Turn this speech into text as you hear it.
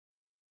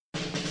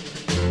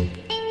Hey,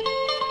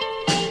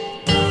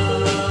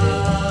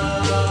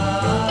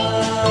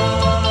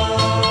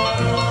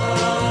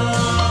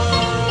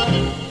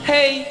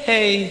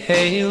 hey,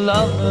 hey,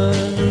 lover,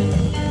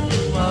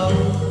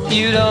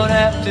 you don't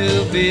have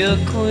to be a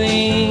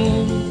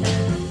queen.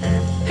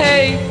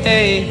 Hey,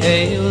 hey,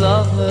 hey,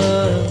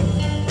 lover,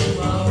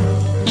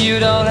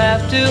 you don't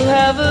have to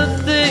have a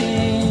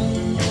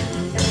thing.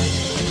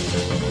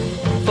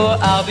 For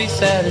I'll be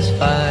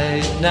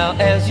satisfied now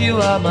as you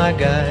are my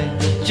guide.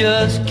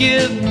 Just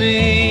give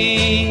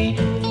me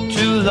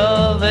true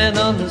love and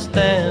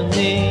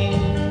understanding.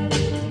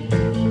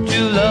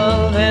 True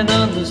love and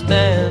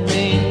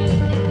understanding.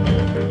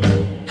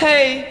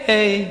 Hey,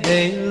 hey,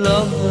 hey,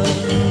 lover,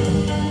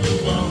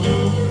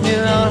 you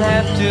don't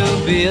have to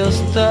be a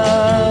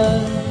star.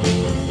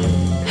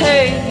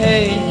 Hey,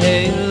 hey,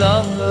 hey,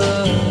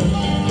 lover,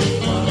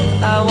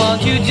 I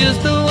want you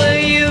just the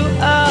way you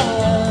are.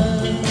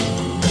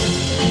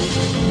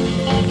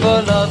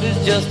 For love is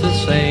just the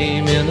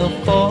same in a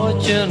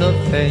fortune or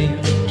fame.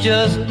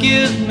 Just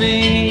give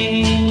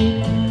me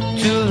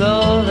true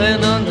love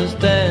and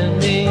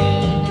understanding.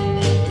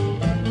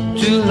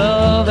 True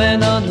love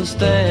and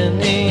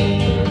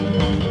understanding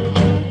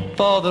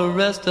for the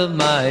rest of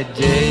my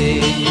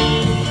days.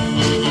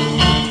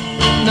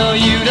 No,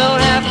 you don't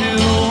have to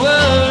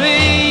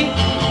worry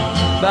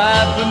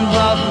by putting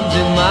problems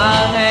in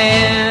my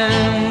hand.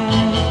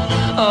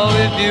 Oh,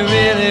 if you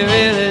really,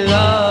 really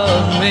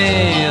love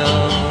me,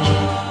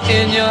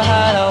 in your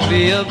heart I'll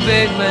be a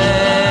big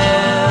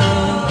man.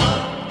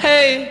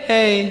 Hey,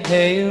 hey,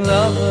 hey,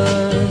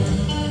 lover,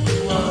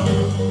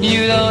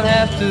 you don't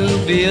have to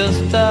be a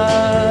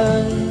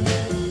star.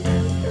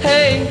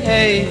 Hey,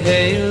 hey,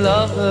 hey,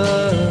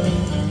 lover,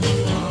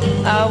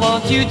 I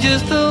want you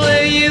just the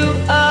way you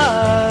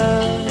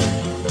are.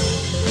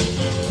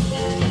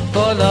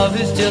 For love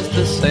is just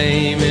the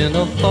same in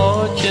a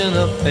fortune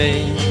or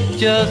fame.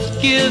 Just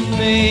give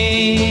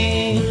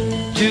me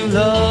true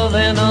love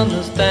and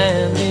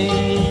understanding.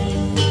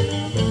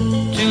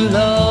 True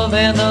love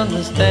and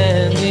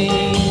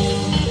understanding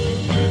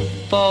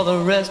for the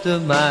rest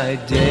of my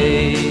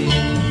days.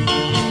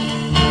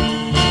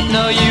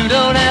 No, you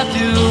don't have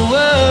to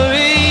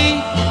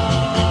worry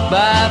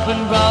by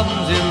putting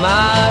problems in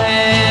my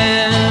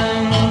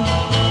hand.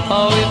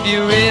 Oh, if you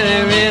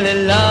really,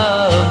 really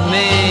love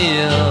me,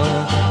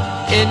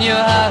 in your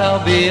heart I'll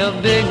be a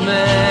big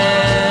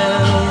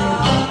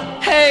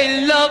man.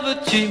 Hey, lover,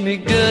 treat me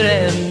good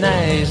and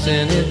nice,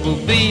 and it will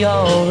be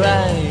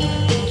alright.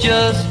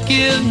 Just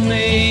give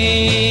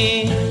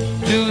me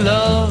true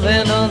love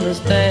and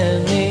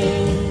understanding.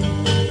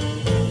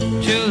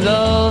 True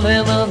love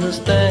and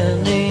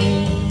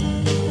understanding.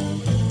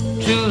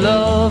 True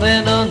love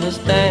and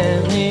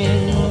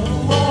understanding.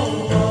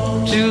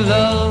 True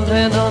love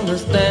and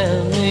understanding.